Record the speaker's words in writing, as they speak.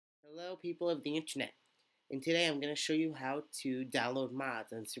Hello people of the internet, and today I'm going to show you how to download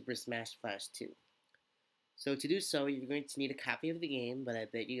mods on Super Smash Bros. 2. So to do so, you're going to need a copy of the game, but I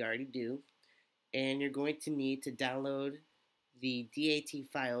bet you already do, and you're going to need to download the DAT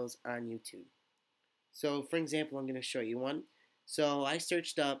files on YouTube. So for example, I'm going to show you one. So I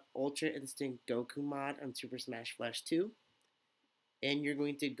searched up Ultra Instinct Goku mod on Super Smash Bros. 2, and you're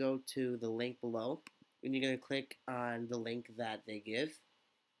going to go to the link below, and you're going to click on the link that they give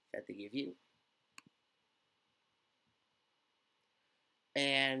you.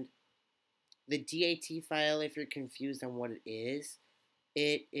 And the DAT file, if you're confused on what it is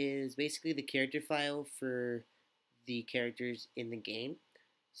basically the character file for the characters in the game.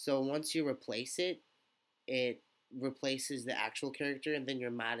 So once you replace it, it replaces the actual character, and then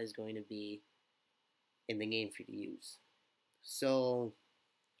your mod is going to be in the game for you to use. So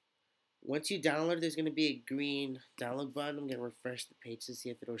once you download, there's going to be a green download button. I'm going to refresh the page to see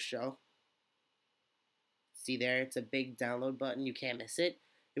if it'll show. See there, it's a big download button. You can't miss it.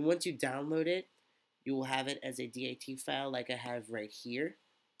 And once you download it, you will have it as a DAT file like I have right here.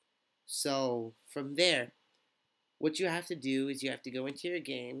 So from there, what you have to do is you have to go into your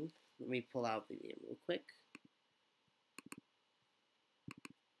game. Let me pull out the game real quick.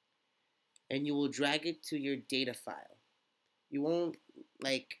 And you will drag it to your data file. You won't,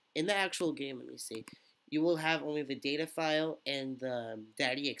 like, in the actual game, let me see. You will have only the data file and the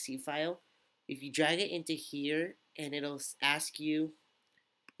 .exe file. If you drag it into here, and it'll ask you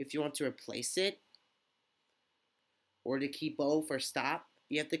if you want to replace it or to keep both or stop,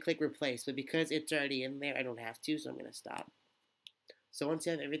 you have to click replace. But because it's already in there, I don't have to, so I'm going to stop. So once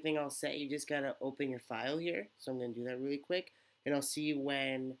you have everything all set, you just got to open your file here. So I'm going to do that really quick, and I'll see you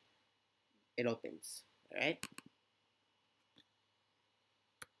when it opens. All right?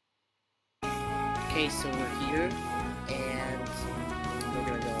 Okay, so we're here, and we're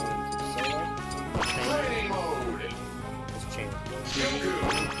going to go solo. Training mode! Let's change.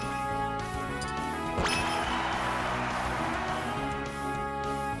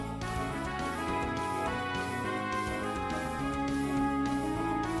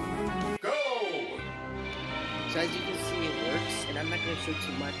 Go! So as you can see, it works, and I'm not going to show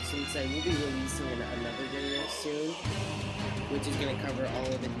too much since I will be releasing another video soon, which is going to cover all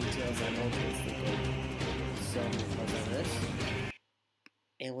of the details on Ultra Instinct Goku. So I'm going to close on this.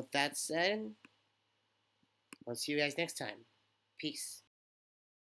 And with that said, I'll see you guys next time. Peace.